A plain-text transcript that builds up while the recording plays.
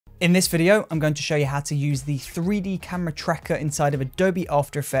In this video, I'm going to show you how to use the 3D camera tracker inside of Adobe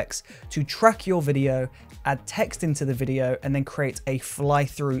After Effects to track your video, add text into the video, and then create a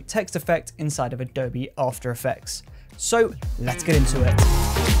fly-through text effect inside of Adobe After Effects. So let's get into it.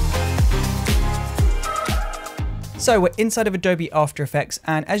 So we're inside of Adobe After Effects,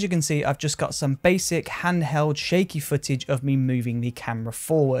 and as you can see, I've just got some basic handheld shaky footage of me moving the camera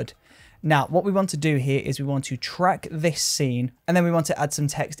forward. Now, what we want to do here is we want to track this scene, and then we want to add some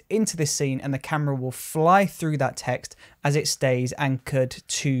text into this scene, and the camera will fly through that text as it stays anchored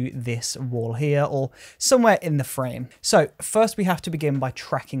to this wall here or somewhere in the frame. So first we have to begin by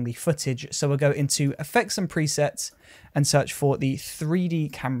tracking the footage. So we'll go into Effects and Presets and search for the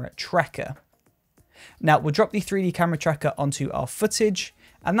 3D camera tracker. Now we'll drop the 3D camera tracker onto our footage,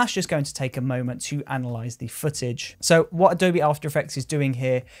 and that's just going to take a moment to analyze the footage. So what Adobe After Effects is doing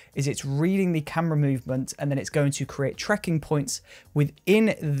here is it's reading the camera movement, and then it's going to create tracking points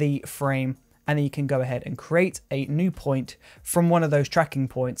within the frame, and then you can go ahead and create a new point from one of those tracking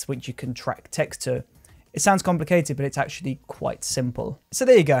points which you can track text to. It sounds complicated, but it's actually quite simple. So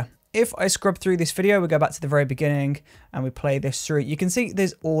there you go. If I scrub through this video, we go back to the very beginning and we play this through, you can see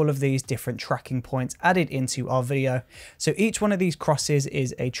there's all of these different tracking points added into our video. So each one of these crosses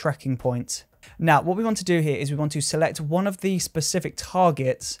is a tracking point. Now, what we want to do here is we want to select one of the specific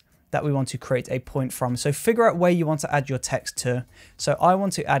targets that we want to create a point from. So figure out where you want to add your text to. So I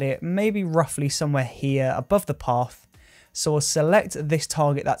want to add it maybe roughly somewhere here above the path. So we'll select this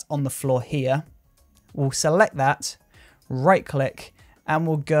target that's on the floor here. We'll select that, right click, and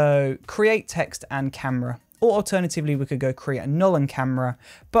we'll go create text and camera. Or alternatively, we could go create a null and camera,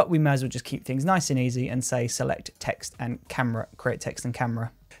 but we may as well just keep things nice and easy and say select text and camera, create text and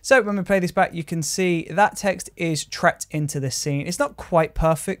camera. So when we play this back, you can see that text is tracked into the scene. It's not quite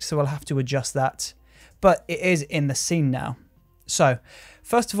perfect, so we'll have to adjust that, but it is in the scene now. So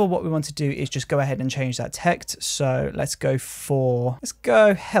first of all, what we want to do is just go ahead and change that text. So let's go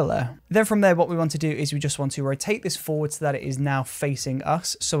hello. Then from there, what we want to do is we just want to rotate this forward so that it is now facing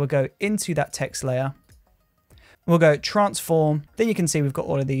us. So we'll go into that text layer. We'll go transform. Then you can see we've got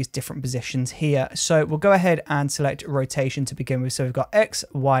all of these different positions here. So we'll go ahead and select rotation to begin with. So we've got X,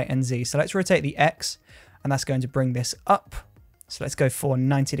 Y, and Z. So let's rotate the X, and that's going to bring this up. So let's go for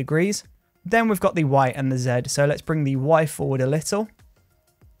 90 degrees. Then we've got the Y and the Z. So let's bring the Y forward a little.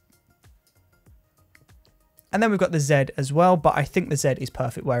 And then we've got the Z as well, but I think the Z is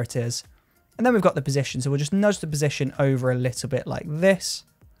perfect where it is. And then we've got the position. So we'll just nudge the position over a little bit like this.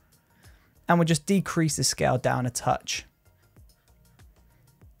 And we'll just decrease the scale down a touch.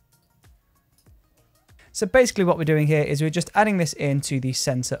 So basically what we're doing here is we're just adding this into the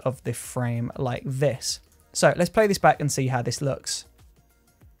center of the frame like this. So let's play this back and see how this looks.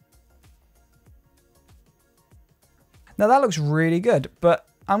 Now that looks really good, but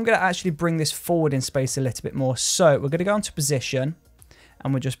I'm going to actually bring this forward in space a little bit more. So we're going to go into position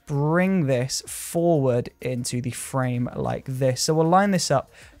and we'll just bring this forward into the frame like this. So we'll line this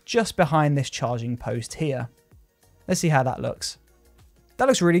up just behind this charging post here. Let's see how that looks. That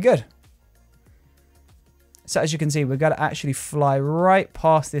looks really good. So as you can see, we're going to actually fly right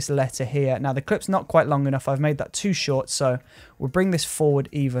past this letter here. Now the clip's not quite long enough. I've made that too short. So we'll bring this forward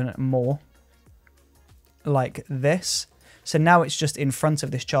even more like this. So now it's just in front of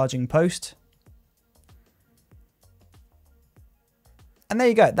this charging post. And there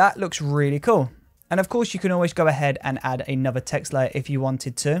you go. That looks really cool. And of course, you can always go ahead and add another text layer if you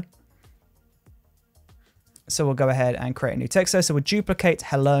wanted to. So we'll go ahead and create a new text layer. So we'll duplicate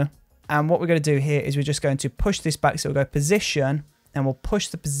hello. And what we're going to do here is we're just going to push this back. So we'll go position and we'll push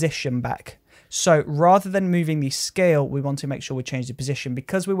the position back. So rather than moving the scale, we want to make sure we change the position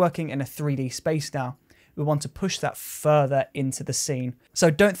because we're working in a 3D space now. We want to push that further into the scene.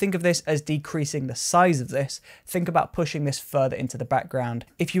 So don't think of this as decreasing the size of this. Think about pushing this further into the background.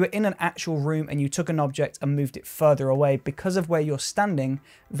 If you were in an actual room and you took an object and moved it further away, because of where you're standing,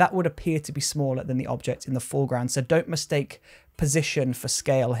 that would appear to be smaller than the object in the foreground. So don't mistake position for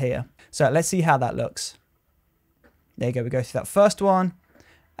scale here. So let's see how that looks. There you go. We go through that first one,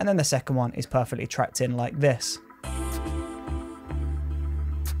 and then the second one is perfectly tracked in like this.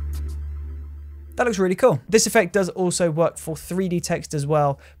 That looks really cool. This effect does also work for 3D text as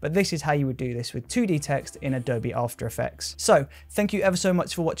well, but this is how you would do this with 2D text in Adobe After Effects. So thank you ever so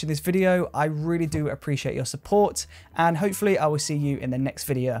much for watching this video. I really do appreciate your support, and hopefully I will see you in the next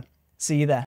video. See you there.